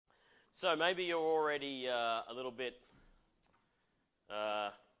So maybe you're already a little bit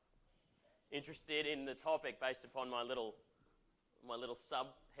interested in the topic based upon my little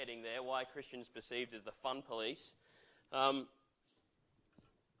subheading there, why Christians perceived as the fun police.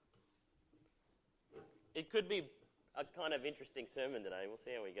 It could be a kind of interesting sermon today. We'll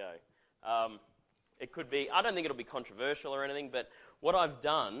see how we go. It could be, I don't think it'll be controversial or anything, but what I've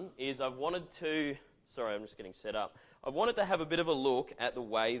done is I've wanted to, sorry, I'm just getting set up. I've wanted to have a bit of a look at the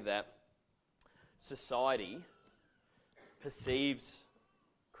way that society perceives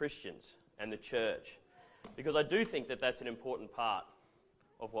Christians and the church, because I do think that that's an important part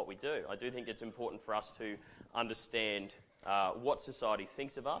of what we do. I do think it's important for us to understand what society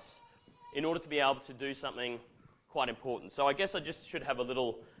thinks of us in order to be able to do something quite important. So I guess I just should have a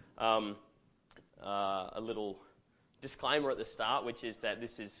little disclaimer at the start, which is that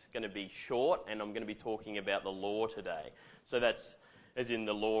this is going to be short and I'm going to be talking about the law today. So that's as in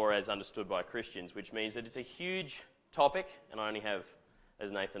the law as understood by Christians, which means that it's a huge topic and I only have,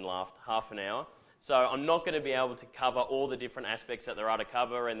 as Nathan laughed, half an hour. So I'm not going to be able to cover all the different aspects that there are to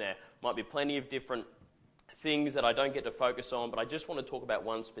cover, and there might be plenty of different things that I don't get to focus on, but I just want to talk about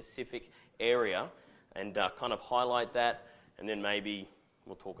one specific area and kind of highlight that, and then maybe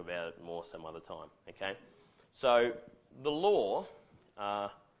we'll talk about it more some other time, okay? So the law,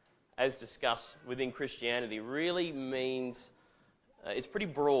 as discussed within Christianity, really means, it's pretty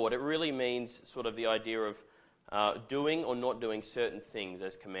broad. It really means sort of the idea of doing or not doing certain things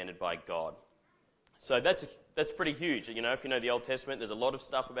as commanded by God. So that's pretty huge. You know, if you know the Old Testament, there's a lot of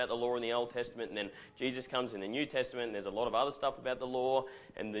stuff about the law in the Old Testament, and then Jesus comes in the New Testament, and there's a lot of other stuff about the law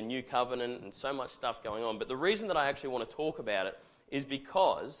and the New Covenant and so much stuff going on. But the reason that I actually want to talk about it is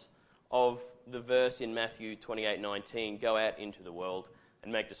because of the verse in Matthew 28:19, go out into the world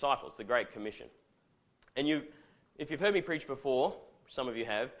and make disciples, the Great Commission. And if you've heard me preach before, some of you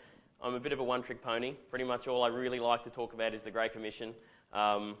have, I'm a bit of a one-trick pony. Pretty much all I really like to talk about is the Great Commission.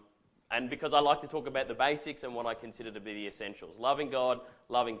 And because I like to talk about the basics and what I consider to be the essentials. Loving God,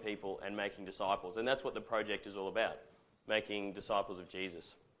 loving people, and making disciples. And that's what the project is all about, making disciples of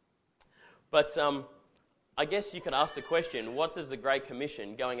Jesus. But I guess you could ask the question, what does the Great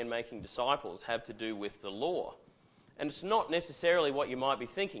Commission, going and making disciples, have to do with the law? And it's not necessarily what you might be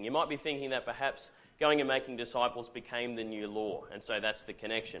thinking. You might be thinking that perhaps going and making disciples became the new law, and so that's the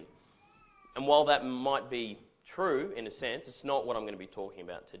connection. And while that might be true, in a sense, it's not what I'm going to be talking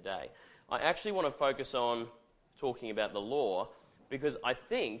about today. I actually want to focus on talking about the law because I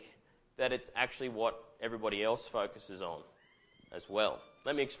think that it's actually what everybody else focuses on as well.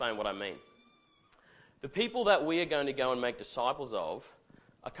 Let me explain what I mean. The people that we are going to go and make disciples of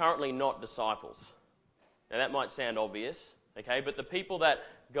are currently not disciples. Now that might sound obvious, okay, but the people that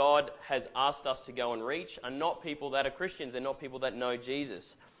God has asked us to go and reach are not people that are Christians. They're not people that know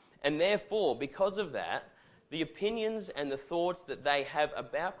Jesus. And therefore, because of that, the opinions and the thoughts that they have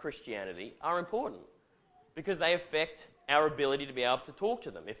about Christianity are important because they affect our ability to be able to talk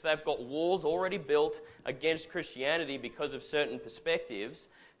to them. If they've got walls already built against Christianity because of certain perspectives,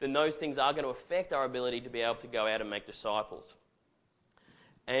 then those things are going to affect our ability to be able to go out and make disciples.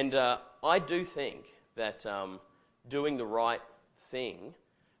 And I do think that doing the right thing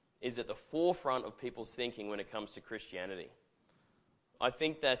is at the forefront of people's thinking when it comes to Christianity. I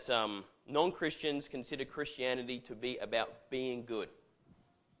think that non-Christians consider Christianity to be about being good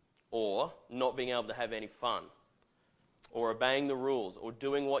or not being able to have any fun or obeying the rules or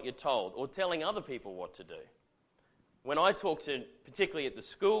doing what you're told or telling other people what to do. When I talk to, particularly at the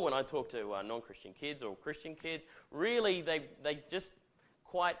school, when I talk to non-Christian kids or Christian kids, really they just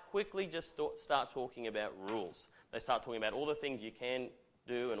quite quickly just start talking about rules. They start talking about all the things you can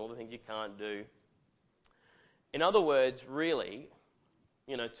do and all the things you can't do. In other words, really,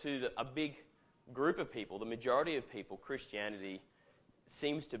 you know, to a big group of people, the majority of people, Christianity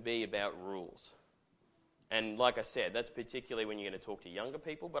seems to be about rules. And like I said, that's particularly when you're going to talk to younger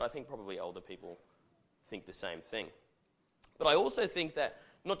people, but I think probably older people think the same thing. But I also think that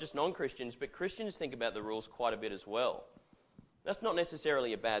not just non-Christians, but Christians think about the rules quite a bit as well. That's not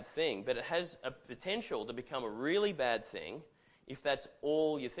necessarily a bad thing, but it has a potential to become a really bad thing if that's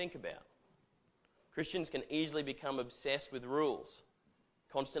all you think about. Christians can easily become obsessed with rules,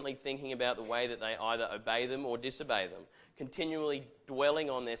 constantly thinking about the way that they either obey them or disobey them, continually dwelling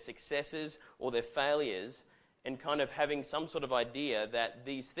on their successes or their failures, and kind of having some sort of idea that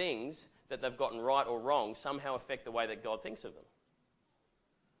these things that they've gotten right or wrong somehow affect the way that God thinks of them.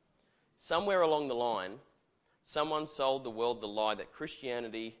 Somewhere along the line, someone sold the world the lie that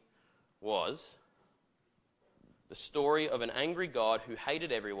Christianity was the story of an angry God who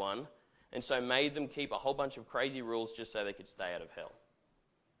hated everyone and so made them keep a whole bunch of crazy rules just so they could stay out of hell.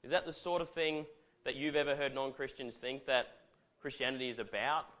 Is that the sort of thing that you've ever heard non-Christians think that Christianity is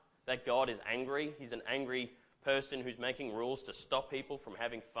about? That God is angry? He's an angry person who's making rules to stop people from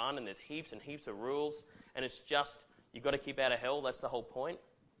having fun, and there's heaps and heaps of rules, and it's just, you've got to keep out of hell, that's the whole point?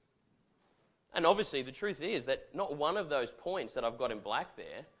 And obviously the truth is that not one of those points that I've got in black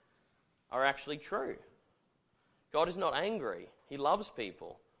there are actually true. God is not angry. He loves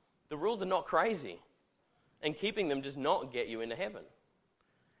people. The rules are not crazy. And keeping them does not get you into heaven.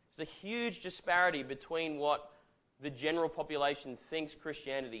 There's a huge disparity between what the general population thinks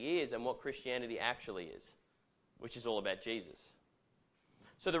Christianity is and what Christianity actually is, which is all about Jesus.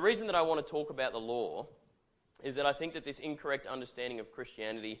 So the reason that I want to talk about the law is that I think that this incorrect understanding of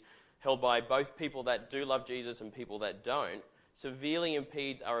Christianity, held by both people that do love Jesus and people that don't, severely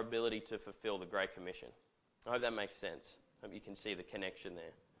impedes our ability to fulfill the Great Commission. I hope that makes sense. I hope you can see the connection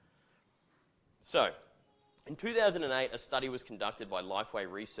there. So, in 2008, a study was conducted by Lifeway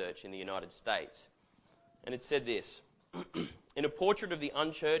Research in the United States, and it said this: in a portrait of the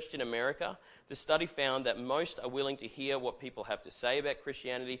unchurched in America, the study found that most are willing to hear what people have to say about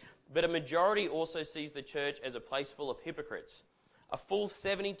Christianity, but a majority also sees the church as a place full of hypocrites. A full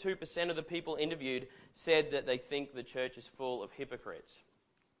 72% of the people interviewed said that they think the church is full of hypocrites.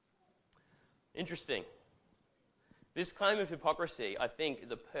 Interesting. This claim of hypocrisy, I think,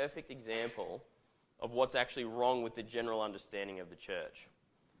 is a perfect example of what's actually wrong with the general understanding of the church.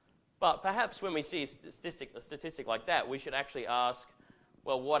 But perhaps when we see a statistic like that, we should actually ask,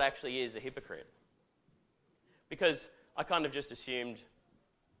 well, what actually is a hypocrite? Because I kind of just assumed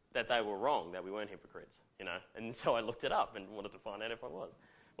that they were wrong, that we weren't hypocrites, and so I looked it up and wanted to find out if I was.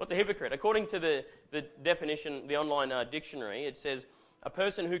 What's a hypocrite? According to the definition, the online dictionary, it says, a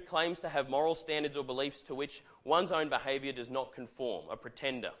person who claims to have moral standards or beliefs to which one's own behaviour does not conform, a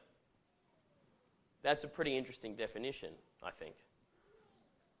pretender. That's a pretty interesting definition, I think.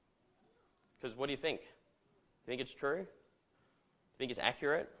 Because what do you think? Do you think it's true? Do you think it's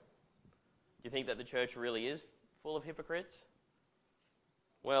accurate? Do you think that the church really is full of hypocrites?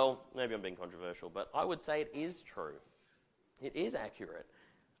 Well, maybe I'm being controversial, but I would say it is true. It is accurate.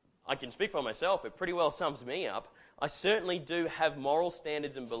 I can speak for myself. It pretty well sums me up. I certainly do have moral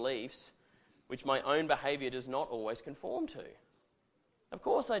standards and beliefs which my own behaviour does not always conform to. Of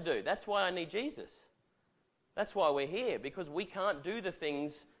course I do. That's why I need Jesus. That's why we're here, because we can't do the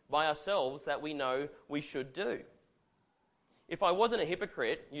things by ourselves that we know we should do. If I wasn't a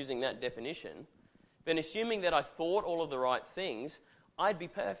hypocrite, using that definition, then assuming that I thought all of the right things, I'd be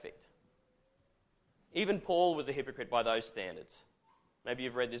perfect. Even Paul was a hypocrite by those standards. Maybe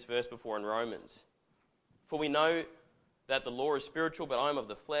you've read this verse before in Romans. For we know that the law is spiritual, but I am of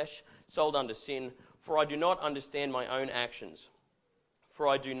the flesh, sold under sin. For I do not understand my own actions. For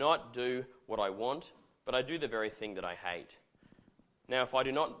I do not do what I want, but I do the very thing that I hate. Now if I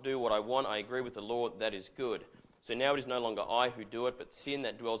do not do what I want, I agree with the law that is good. So now it is no longer I who do it, but sin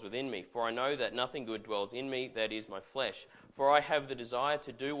that dwells within me. For I know that nothing good dwells in me, that is my flesh. For I have the desire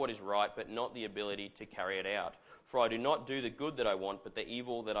to do what is right, but not the ability to carry it out. For I do not do the good that I want, but the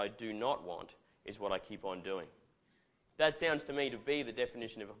evil that I do not want is what I keep on doing. That sounds to me to be the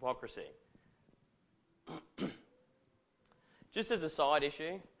definition of hypocrisy. Just as a side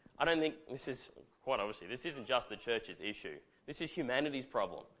issue, I don't think this is, quite obviously, this isn't just the church's issue. This is humanity's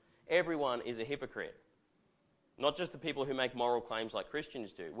problem. Everyone is a hypocrite. Not just the people who make moral claims like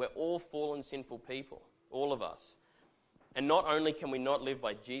Christians do. We're all fallen, sinful people, all of us. And not only can we not live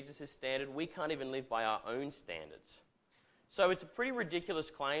by Jesus' standard, we can't even live by our own standards. So it's a pretty ridiculous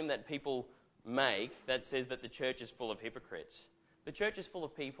claim that people make that says that the church is full of hypocrites. The church is full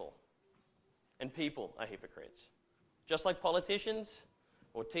of people, and people are hypocrites. Just like politicians,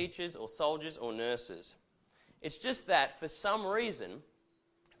 or teachers, or soldiers, or nurses. It's just that, for some reason,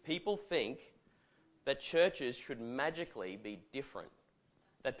 people think that churches should magically be different.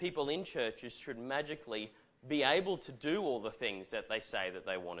 That people in churches should magically be able to do all the things that they say that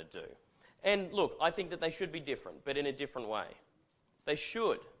they want to do. And look, I think that they should be different, but in a different way. They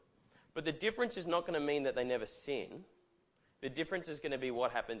should. But the difference is not going to mean that they never sin. The difference is going to be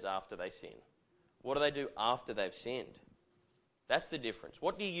what happens after they sin. What do they do after they've sinned? That's the difference.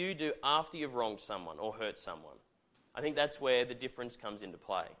 What do you do after you've wronged someone or hurt someone? I think that's where the difference comes into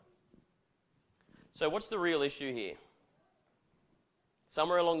play. So what's the real issue here?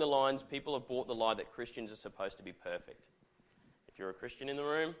 Somewhere along the lines, people have bought the lie that Christians are supposed to be perfect. If you're a Christian in the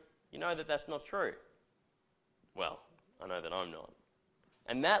room, you know that that's not true. Well, I know that I'm not.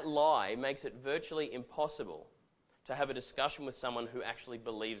 And that lie makes it virtually impossible to have a discussion with someone who actually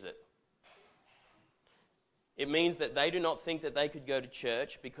believes it. It means that they do not think that they could go to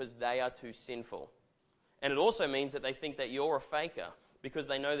church because they are too sinful. And it also means that they think that you're a faker, because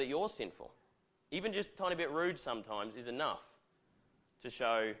they know that you're sinful. Even just a tiny bit rude sometimes is enough to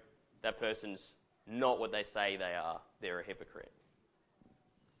show that person's not what they say they are. They're a hypocrite.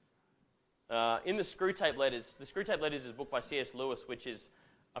 In the Screwtape Letters is a book by C.S. Lewis, which is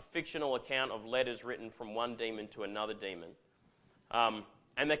a fictional account of letters written from one demon to another demon.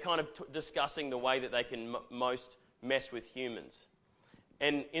 And they're kind of discussing the way that they can most mess with humans.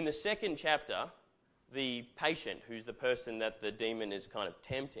 And in the second chapter, the patient, who's the person that the demon is kind of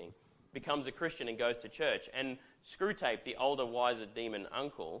tempting, becomes a Christian and goes to church. And Screwtape, the older, wiser demon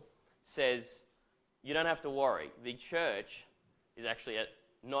uncle, says, you don't have to worry. The church is actually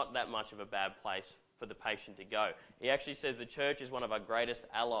not that much of a bad place for the patient to go. He actually says the church is one of our greatest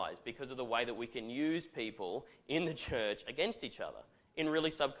allies because of the way that we can use people in the church against each other in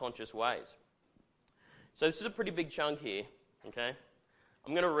really subconscious ways. So this is a pretty big chunk here, okay?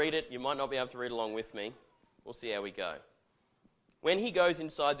 I'm going to read it. You might not be able to read along with me. We'll see how we go. When he goes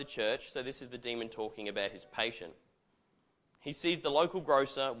inside the church, so this is the demon talking about his patient, he sees the local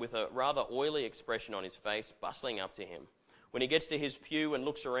grocer with a rather oily expression on his face bustling up to him. When he gets to his pew and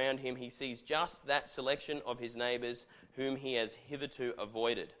looks around him, he sees just that selection of his neighbours whom he has hitherto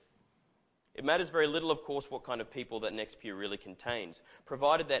avoided. It matters very little, of course, what kind of people that next pew really contains,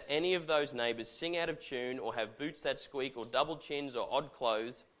 provided that any of those neighbours sing out of tune or have boots that squeak or double chins or odd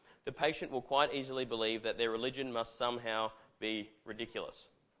clothes, the patient will quite easily believe that their religion must somehow be ridiculous.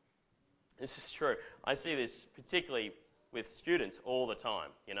 This is true. I see this particularly with students all the time,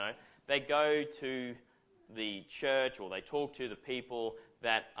 you know. They go to the church or they talk to the people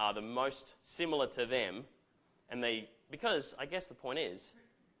that are the most similar to them, and because I guess the point is,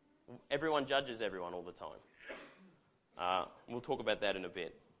 everyone judges everyone all the time. We'll talk about that in a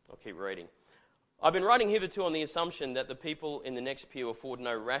bit. I'll keep reading. I've been writing hitherto on the assumption that the people in the next pew afford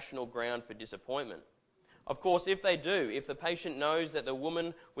no rational ground for disappointment. Of course, if they do, if the patient knows that the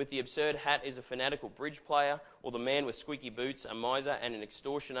woman with the absurd hat is a fanatical bridge player, or the man with squeaky boots a miser and an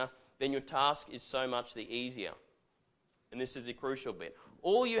extortioner, then your task is so much the easier. And this is the crucial bit.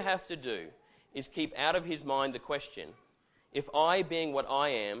 All you have to do is keep out of his mind the question, if I, being what I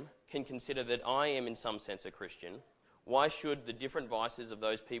am, can consider that I am in some sense a Christian, why should the different vices of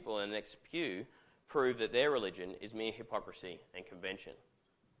those people in the next pew prove that their religion is mere hypocrisy and convention?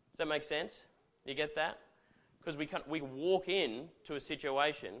 Does that make sense? You get that? Because we walk in to a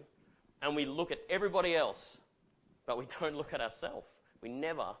situation and we look at everybody else, but we don't look at ourselves. We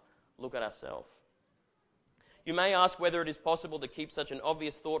never look at ourselves. You may ask whether it is possible to keep such an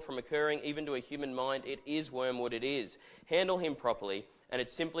obvious thought from occurring even to a human mind. It is wormwood, it is. Handle him properly, and it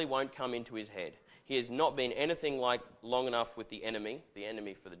simply won't come into his head. He has not been anything like long enough with the enemy. The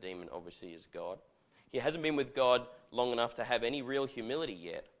enemy for the demon obviously is God. He hasn't been with God long enough to have any real humility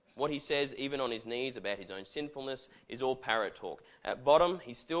yet. What he says, even on his knees, about his own sinfulness is all parrot talk. At bottom,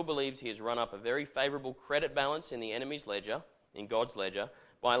 he still believes he has run up a very favourable credit balance in the enemy's ledger, in God's ledger,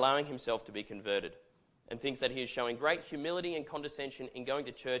 by allowing himself to be converted, and thinks that he is showing great humility and condescension in going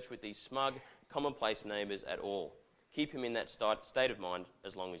to church with these smug, commonplace neighbours at all. Keep him in that state of mind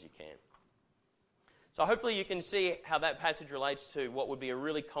as long as you can. So hopefully you can see how that passage relates to what would be a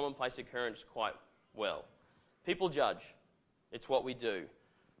really commonplace occurrence quite well. People judge. It's what we do.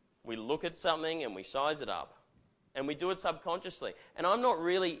 We look at something and we size it up. And we do it subconsciously. And I'm not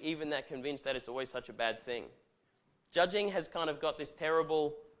really even that convinced that it's always such a bad thing. Judging has kind of got this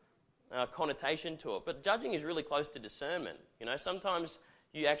terrible connotation to it. But judging is really close to discernment. You know, sometimes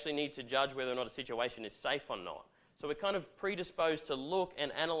you actually need to judge whether or not a situation is safe or not. So we're kind of predisposed to look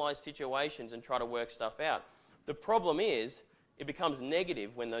and analyse situations and try to work stuff out. The problem is, it becomes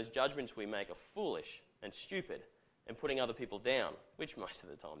negative when those judgments we make are foolish and stupid and putting other people down, which most of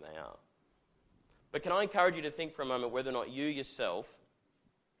the time they are. But can I encourage you to think for a moment whether or not you yourself,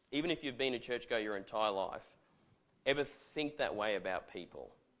 even if you've been a churchgoer your entire life, ever think that way about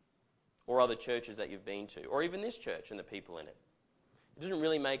people or other churches that you've been to, or even this church and the people in it? It doesn't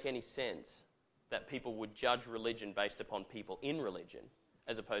really make any sense that people would judge religion based upon people in religion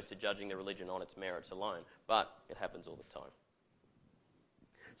as opposed to judging the religion on its merits alone. But it happens all the time.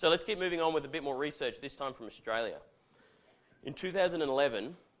 So let's keep moving on with a bit more research, this time from Australia. In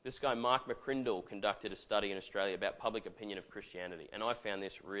 2011, this guy Mark McCrindle conducted a study in Australia about public opinion of Christianity, and I found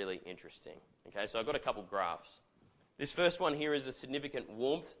this really interesting. Okay, so I've got a couple graphs. This first one here is a significant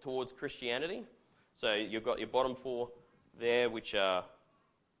warmth towards Christianity. So you've got your bottom four there, which are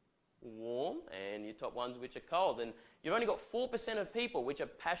warm, and your top ones which are cold. And you've only got 4% of people which are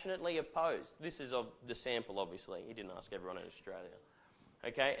passionately opposed. This is of the sample, obviously. He didn't ask everyone in Australia.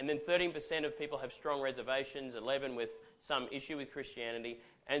 Okay, and then 13% of people have strong reservations, 11 with some issue with Christianity,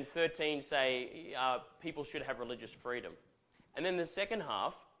 and 13 say people should have religious freedom. And then the second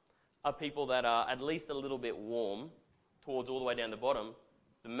half are people that are at least a little bit warm towards all the way down the bottom.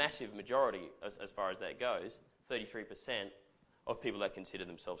 The massive majority, as far as that goes, 33% of people that consider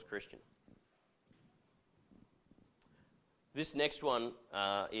themselves Christian. This next one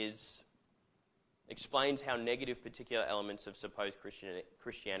explains how negative particular elements of supposed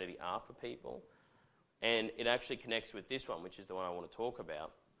Christianity are for people. And it actually connects with this one, which is the one I want to talk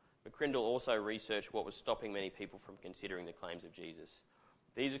about. McCrindle also researched what was stopping many people from considering the claims of Jesus.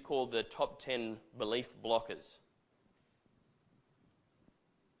 These are called the top 10 belief blockers.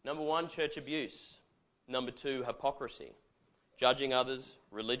 Number 1, church abuse. Number 2, hypocrisy. Judging others,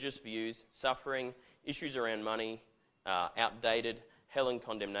 religious views, suffering, issues around money, outdated, hell and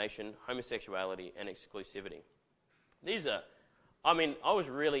condemnation, homosexuality, and exclusivity. I was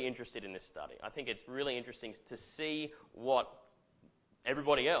really interested in this study. I think it's really interesting to see what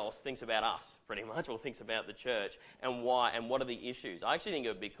everybody else thinks about us, pretty much, or thinks about the church, and why, and what are the issues. I actually think it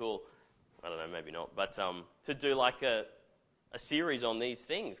would be cool, I don't know, maybe not, but to do like a series on these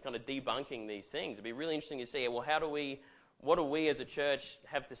things, kind of debunking these things. It'd be really interesting to see, well, what do we as a church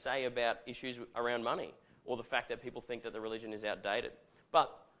have to say about issues around money, or the fact that people think that the religion is outdated.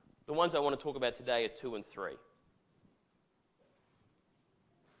 But the ones I want to talk about today are 2 and 3.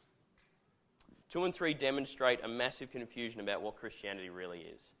 2 and 3 demonstrate a massive confusion about what Christianity really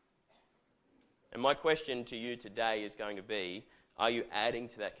is. And my question to you today is going to be, are you adding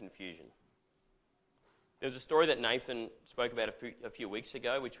to that confusion? There's a story that Nathan spoke about a few weeks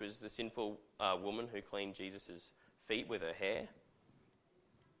ago, which was the sinful woman who cleaned Jesus' feet with her hair.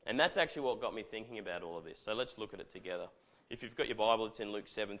 And that's actually what got me thinking about all of this. So let's look at it together. If you've got your Bible, it's in Luke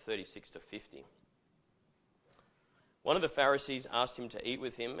 7:36-50. One of the Pharisees asked him to eat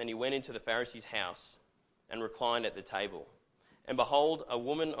with him, and he went into the Pharisee's house and reclined at the table. And behold, a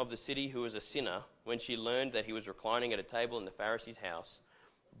woman of the city who was a sinner, when she learned that he was reclining at a table in the Pharisee's house,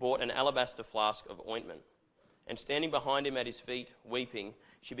 bought an alabaster flask of ointment. And standing behind him at his feet, weeping,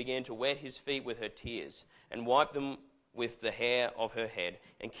 she began to wet his feet with her tears, and wiped them with the hair of her head,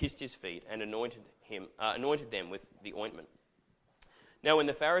 and kissed his feet, and anointed them with the ointment. Now when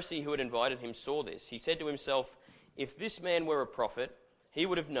the Pharisee who had invited him saw this, he said to himself, "If this man were a prophet, he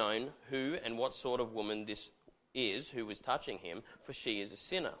would have known who and what sort of woman this is who was touching him, for she is a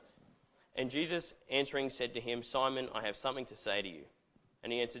sinner." And Jesus answering said to him, "Simon, I have something to say to you."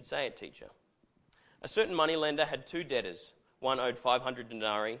 And he answered, "Say it, teacher." A certain moneylender had 2 debtors. One owed 500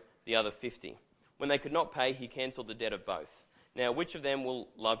 denarii, the other 50. When they could not pay, he cancelled the debt of both. Now, which of them will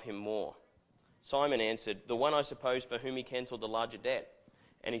love him more? Simon answered, "The one, I suppose, for whom he cancelled the larger debt."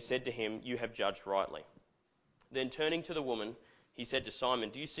 And he said to him, "You have judged rightly." Then turning to the woman, he said to Simon,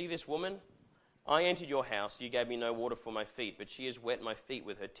 "Do you see this woman? I entered your house, you gave me no water for my feet, but she has wet my feet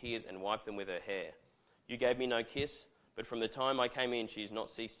with her tears and wiped them with her hair. You gave me no kiss, but from the time I came in, she has not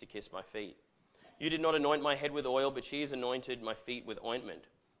ceased to kiss my feet. You did not anoint my head with oil, but she has anointed my feet with ointment.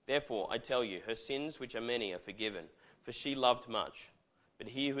 Therefore, I tell you, her sins, which are many, are forgiven, for she loved much. But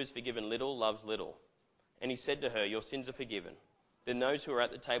he who is forgiven little loves little." And he said to her, "Your sins are forgiven." Then those who were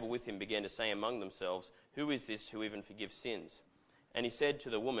at the table with him began to say among themselves, "Who is this who even forgives sins?" And he said to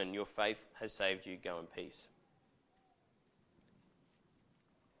the woman, "Your faith has saved you. Go in peace."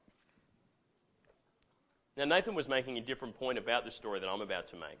 Now, Nathan was making a different point about the story that I'm about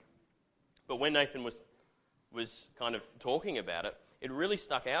to make. But when Nathan was kind of talking about it, it really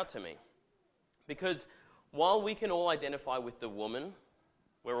stuck out to me. Because while we can all identify with the woman,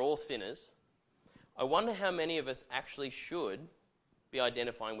 we're all sinners, I wonder how many of us actually should be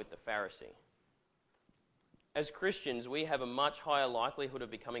identifying with the Pharisee. As Christians, we have a much higher likelihood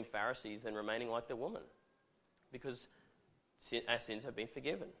of becoming Pharisees than remaining like the woman, because our sins have been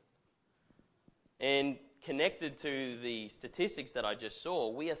forgiven. And connected to the statistics that I just saw,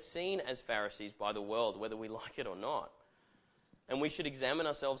 we are seen as Pharisees by the world, whether we like it or not. And we should examine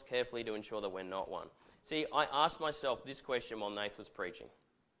ourselves carefully to ensure that we're not one. See, I asked myself this question while Nath was preaching.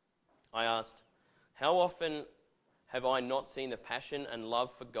 I asked, how often have I not seen the passion and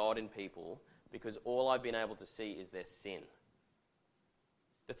love for God in people because all I've been able to see is their sin?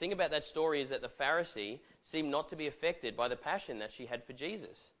 The thing about that story is that the Pharisee seemed not to be affected by the passion that she had for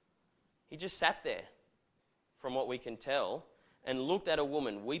Jesus. He just sat there, from what we can tell, and looked at a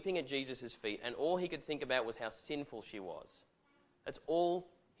woman weeping at Jesus' feet, and all he could think about was how sinful she was. That's all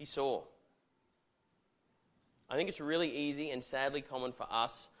he saw. I think it's really easy and sadly common for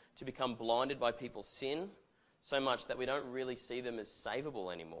us to become blinded by people's sin so much that we don't really see them as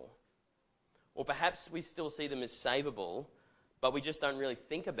savable anymore. Or perhaps we still see them as savable, but we just don't really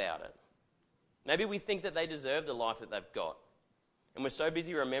think about it. Maybe we think that they deserve the life that they've got, and we're so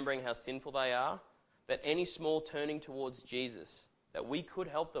busy remembering how sinful they are that any small turning towards Jesus that we could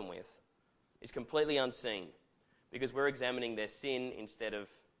help them with is completely unseen because we're examining their sin instead of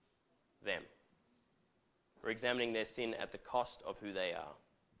them. We're examining their sin at the cost of who they are.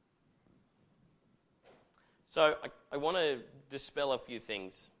 So I want to dispel a few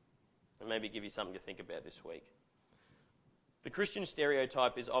things and maybe give you something to think about this week. The Christian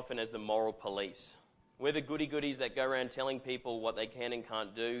stereotype is often as the moral police. We're the goody-goodies that go around telling people what they can and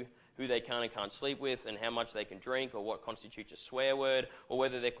can't do, who they can and can't sleep with, and how much they can drink, or what constitutes a swear word, or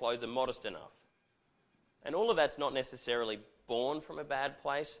whether their clothes are modest enough. And all of that's not necessarily born from a bad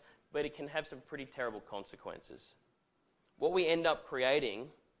place, but it can have some pretty terrible consequences. What we end up creating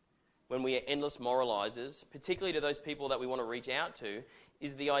when we are endless moralizers, particularly to those people that we want to reach out to,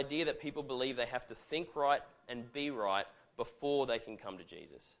 is the idea that people believe they have to think right and be right before they can come to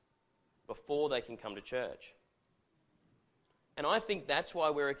Jesus, before they can come to church. And I think that's why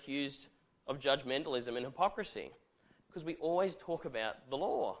we're accused of judgmentalism and hypocrisy, because we always talk about the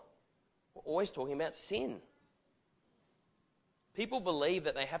law. We're always talking about sin. People believe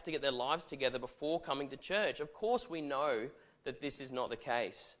that they have to get their lives together before coming to church. Of course we know that this is not the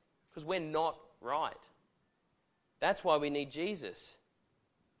case, because we're not right. That's why we need Jesus.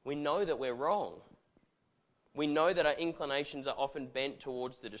 We know that we're wrong. We know that our inclinations are often bent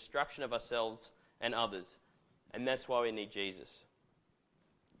towards the destruction of ourselves and others, and that's why we need Jesus.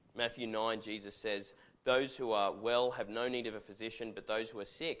 Matthew 9, Jesus says, "Those who are well have no need of a physician, but those who are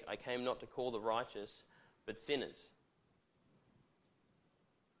sick. I came not to call the righteous, but sinners."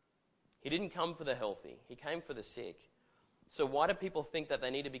 He didn't come for the healthy. He came for the sick. So why do people think that they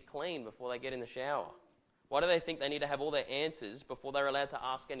need to be clean before they get in the shower? Why do they think they need to have all their answers before they're allowed to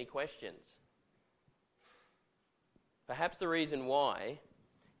ask any questions? Perhaps the reason why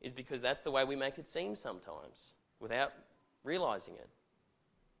is because that's the way we make it seem sometimes, without realizing it.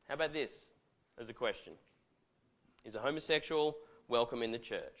 How about this as a question? Is a homosexual welcome in the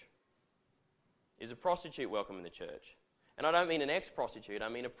church? Is a prostitute welcome in the church? And I don't mean an ex-prostitute, I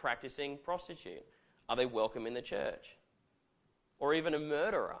mean a practicing prostitute. Are they welcome in the church? Or even a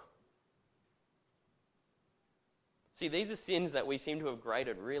murderer? See, these are sins that we seem to have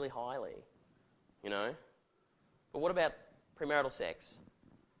graded really highly, you know? But what about premarital sex?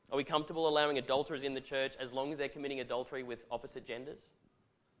 Are we comfortable allowing adulterers in the church as long as they're committing adultery with opposite genders?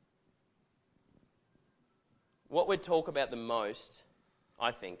 What we talk about the most,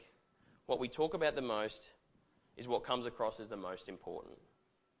 I think, what we talk about the most is what comes across as the most important.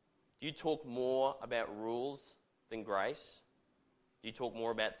 Do you talk more about rules than grace? Do you talk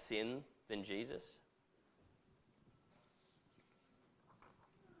more about sin than Jesus?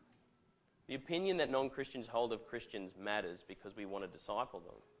 The opinion that non-Christians hold of Christians matters because we want to disciple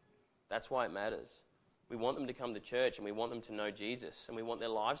them. That's why it matters. We want them to come to church and we want them to know Jesus and we want their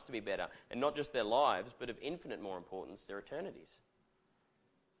lives to be better. And not just their lives, but of infinite more importance, their eternities.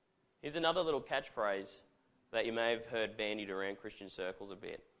 Here's another little catchphrase that you may have heard bandied around Christian circles a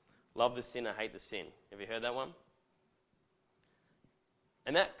bit. Love the sinner, hate the sin. Have you heard that one?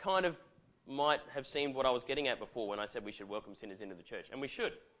 And that kind of might have seemed what I was getting at before when I said we should welcome sinners into the church. And we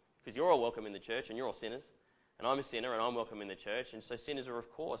should. Because you're all welcome in the church and you're all sinners. And I'm a sinner and I'm welcome in the church. And so sinners are,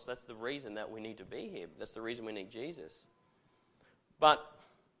 of course, that's the reason that we need to be here. That's the reason we need Jesus. But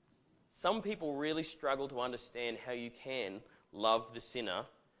some people really struggle to understand how you can love the sinner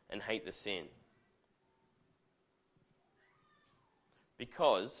and hate the sin.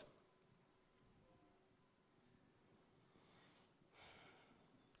 Because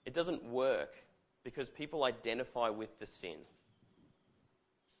it doesn't work because people identify with the sin.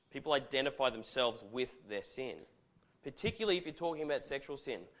 People identify themselves with their sin, particularly if you're talking about sexual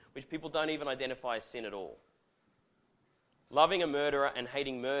sin, which people don't even identify as sin at all. Loving a murderer and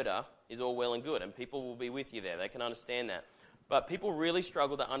hating murder is all well and good, and people will be with you there. They can understand that. But people really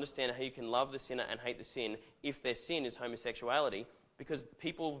struggle to understand how you can love the sinner and hate the sin if their sin is homosexuality, because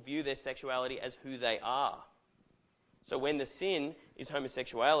people view their sexuality as who they are. So when the sin is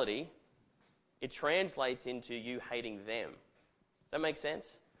homosexuality, it translates into you hating them. Does that make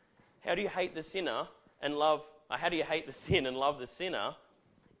sense? How do you hate the sinner and love? How do you hate the sin and love the sinner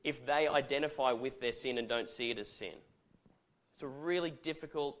if they identify with their sin and don't see it as sin? It's a really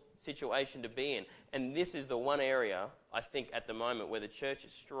difficult situation to be in. And this is the one area, I think, at the moment where the church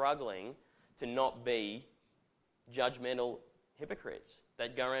is struggling to not be judgmental hypocrites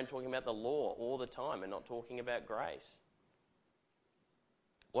that go around talking about the law all the time and not talking about grace.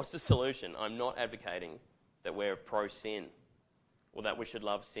 What's the solution? I'm not advocating that we're pro-sin or that we should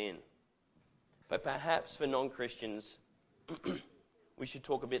love sin. But perhaps for non-Christians, we should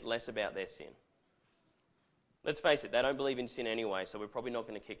talk a bit less about their sin. Let's face it, they don't believe in sin anyway, so we're probably not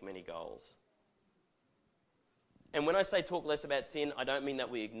going to kick many goals. And when I say talk less about sin, I don't mean that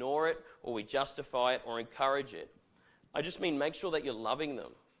we ignore it or we justify it or encourage it. I just mean make sure that you're loving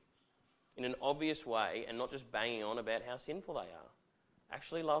them in an obvious way and not just banging on about how sinful they are.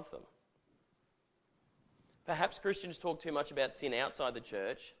 Actually love them. Perhaps Christians talk too much about sin outside the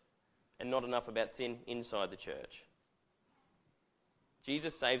church and not enough about sin inside the church.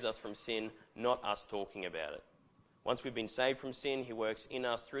 Jesus saves us from sin, not us talking about it. Once we've been saved from sin, he works in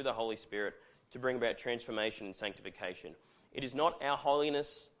us through the Holy Spirit to bring about transformation and sanctification. It is not our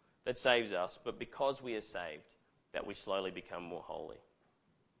holiness that saves us, but because we are saved, that we slowly become more holy.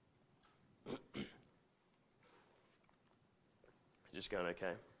 Just going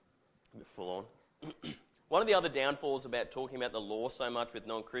okay? A bit full on. One of the other downfalls about talking about the law so much with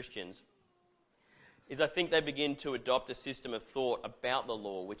non-Christians is I think they begin to adopt a system of thought about the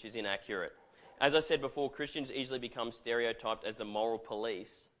law which is inaccurate. As I said before, Christians easily become stereotyped as the moral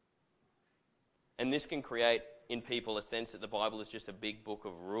police, and this can create in people a sense that the Bible is just a big book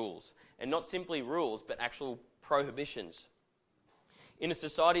of rules, and not simply rules, but actual prohibitions. In a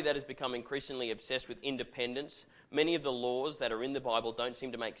society that has become increasingly obsessed with independence, many of the laws that are in the Bible don't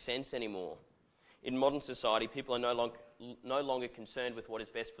seem to make sense anymore. In modern society, people are no longer concerned with what is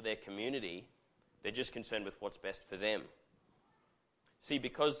best for their community, they're just concerned with what's best for them. See,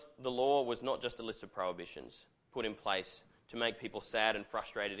 because the law was not just a list of prohibitions put in place to make people sad and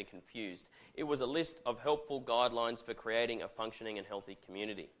frustrated and confused, it was a list of helpful guidelines for creating a functioning and healthy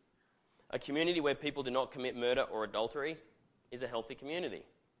community. A community where people do not commit murder or adultery is a healthy community.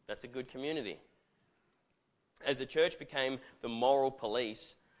 That's a good community. As the church became the moral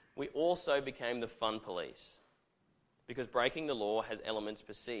police, we also became the fun police, because breaking the law has elements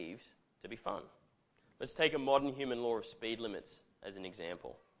perceived to be fun. Let's take a modern human law of speed limits as an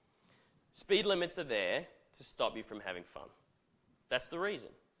example. Speed limits are there to stop you from having fun. That's the reason.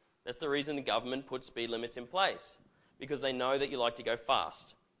 That's the reason the government puts speed limits in place, because they know that you like to go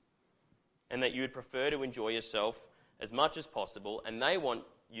fast and that you would prefer to enjoy yourself as much as possible, and they want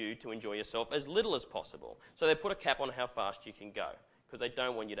you to enjoy yourself as little as possible. So they put a cap on how fast you can go, because they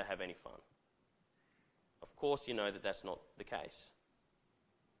don't want you to have any fun. Of course you know that that's not the case.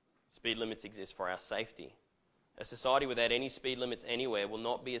 Speed limits exist for our safety. A society without any speed limits anywhere will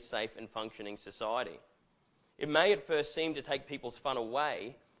not be a safe and functioning society. It may at first seem to take people's fun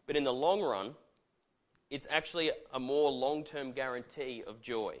away, but in the long run, it's actually a more long-term guarantee of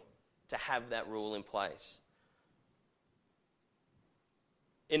joy to have that rule in place.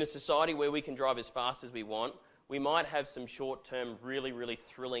 In a society where we can drive as fast as we want, we might have some short-term, really, really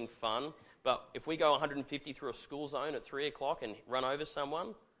thrilling fun, but if we go 150 through a school zone at 3 o'clock and run over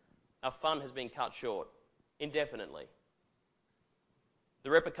someone, our fun has been cut short indefinitely. The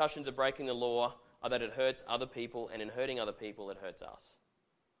repercussions of breaking the law are that it hurts other people, and in hurting other people, it hurts us.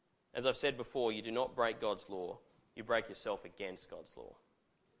 As I've said before, you do not break God's law, you break yourself against God's law.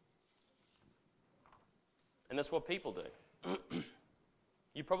 And that's what people do.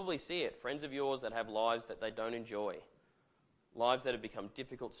 You probably see it. Friends of yours that have lives that they don't enjoy. Lives that have become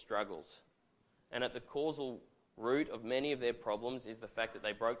difficult struggles. And at the causal root of many of their problems is the fact that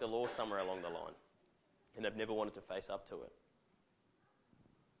they broke the law somewhere along the line. And they've never wanted to face up to it.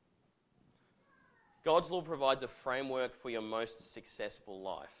 God's law provides a framework for your most successful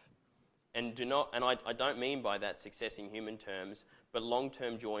life. And I don't mean by that success in human terms, but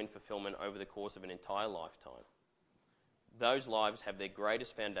long-term joy and fulfillment over the course of an entire lifetime. Those lives have their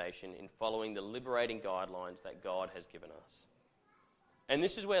greatest foundation in following the liberating guidelines that God has given us. And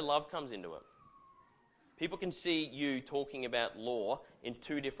this is where love comes into it. People can see you talking about law in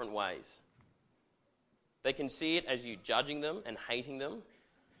two different ways. They can see it as you judging them and hating them,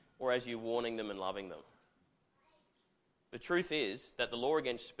 or as you warning them and loving them. The truth is that the law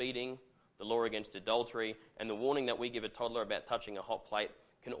against speeding, the law against adultery, and the warning that we give a toddler about touching a hot plate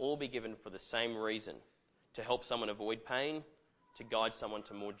can all be given for the same reason: to help someone avoid pain, to guide someone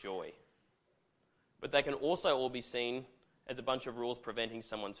to more joy. But they can also all be seen as a bunch of rules preventing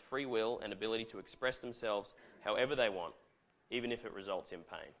someone's free will and ability to express themselves however they want, even if it results in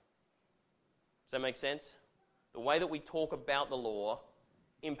pain. Does that make sense? The way that we talk about the law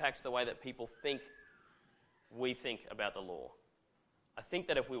impacts the way that people think we think about the law. I think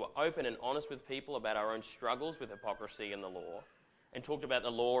that if we were open and honest with people about our own struggles with hypocrisy in the law, and talked about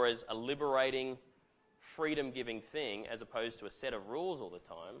the law as a liberating, freedom-giving thing as opposed to a set of rules all the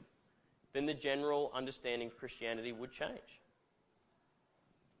time, then the general understanding of Christianity would change.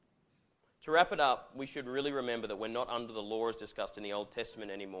 To wrap it up, we should really remember that we're not under the law as discussed in the Old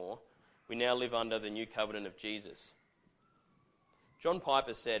Testament anymore. We now live under the new covenant of Jesus. John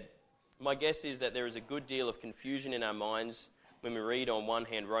Piper said, "My guess is that there is a good deal of confusion in our minds when we read on one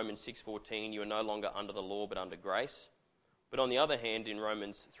hand Romans 6:14, you are no longer under the law but under grace. But on the other hand, in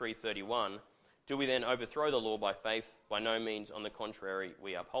Romans 3:31, do we then overthrow the law by faith? By no means, on the contrary,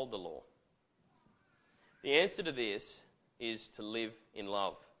 we uphold the law. The answer to this is to live in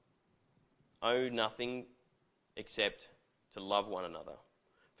love. Owe nothing except to love one another.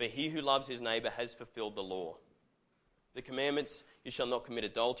 For he who loves his neighbour has fulfilled the law. The commandments, you shall not commit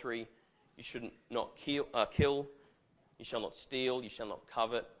adultery, you should not kill, you shall not steal, you shall not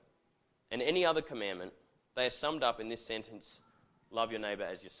covet, and any other commandment, they are summed up in this sentence, love your neighbour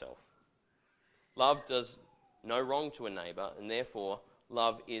as yourself. Love does no wrong to a neighbour, and therefore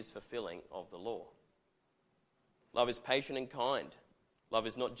love is fulfilling of the law. Love is patient and kind. Love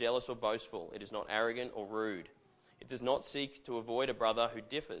is not jealous or boastful. It is not arrogant or rude. It does not seek to avoid a brother who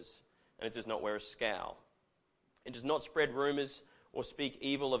differs, and it does not wear a scowl. It does not spread rumours or speak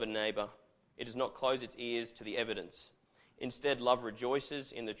evil of a neighbour. It does not close its ears to the evidence. Instead, love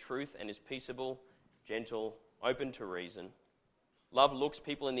rejoices in the truth and is peaceable, gentle, open to reason. Love looks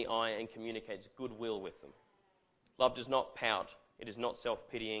people in the eye and communicates goodwill with them. Love does not pout. It is not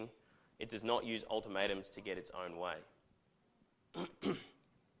self-pitying. It does not use ultimatums to get its own way.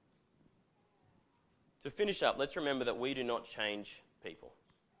 To finish up, let's remember that we do not change people.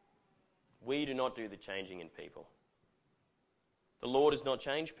 We do not do the changing in people. The Lord does not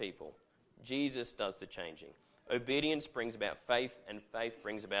change people. Jesus does the changing. Obedience brings about faith, and faith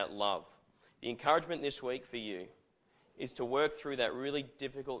brings about love. The encouragement this week for you is to work through that really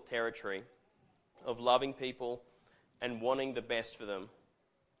difficult territory of loving people and wanting the best for them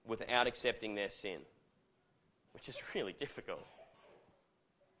without accepting their sin, which is really difficult.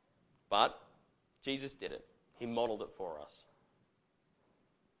 But Jesus did it. He modeled it for us.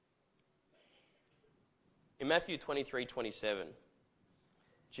 In Matthew 23:27,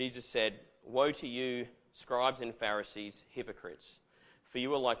 Jesus said, "Woe to you, scribes and Pharisees, hypocrites, for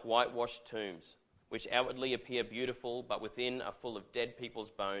you are like whitewashed tombs, which outwardly appear beautiful, but within are full of dead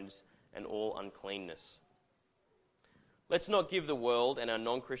people's bones and all uncleanness." Let's not give the world and our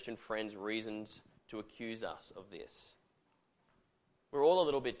non-Christian friends reasons to accuse us of this. We're all a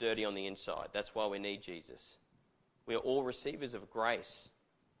little bit dirty on the inside. That's why we need Jesus. We are all receivers of grace.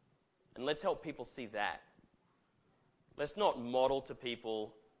 And let's help people see that. Let's not model to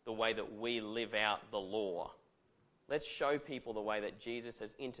people the way that we live out the law. Let's show people the way that Jesus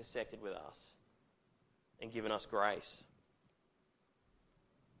has intersected with us and given us grace.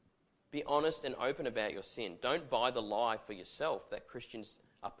 Be honest and open about your sin. Don't buy the lie for yourself that Christians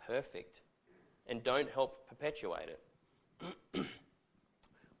are perfect, and don't help perpetuate it.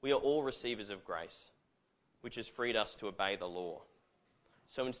 We are all receivers of grace, which has freed us to obey the law.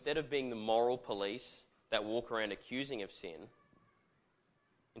 So instead of being the moral police that walk around accusing of sin,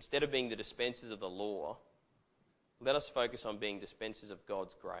 instead of being the dispensers of the law, let us focus on being dispensers of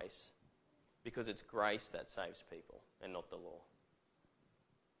God's grace, because it's grace that saves people and not the law.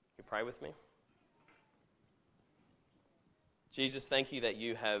 You pray with me? Jesus, thank you that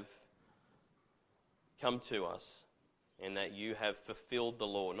you have come to us and that you have fulfilled the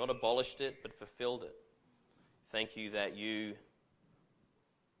law, not abolished it, but fulfilled it. Thank you that you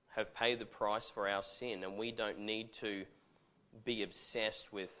have paid the price for our sin, and we don't need to be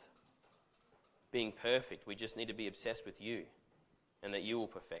obsessed with being perfect. We just need to be obsessed with you, and that you will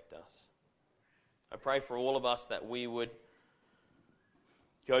perfect us. I pray for all of us that we would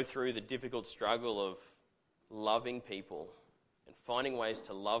go through the difficult struggle of loving people and finding ways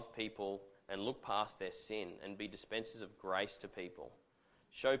to love people and look past their sin and be dispensers of grace to people.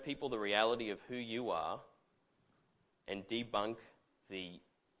 Show people the reality of who you are and debunk the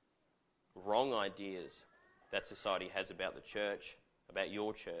wrong ideas that society has about the church, about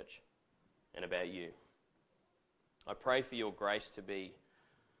your church, and about you. I pray for your grace to be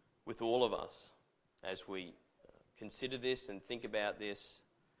with all of us as we consider this and think about this,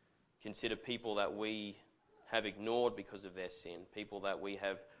 consider people that we have ignored because of their sin, people that we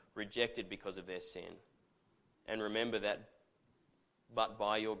have rejected because of their sin, and remember that but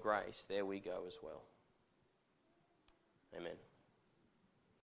by your grace there we go as well. Amen.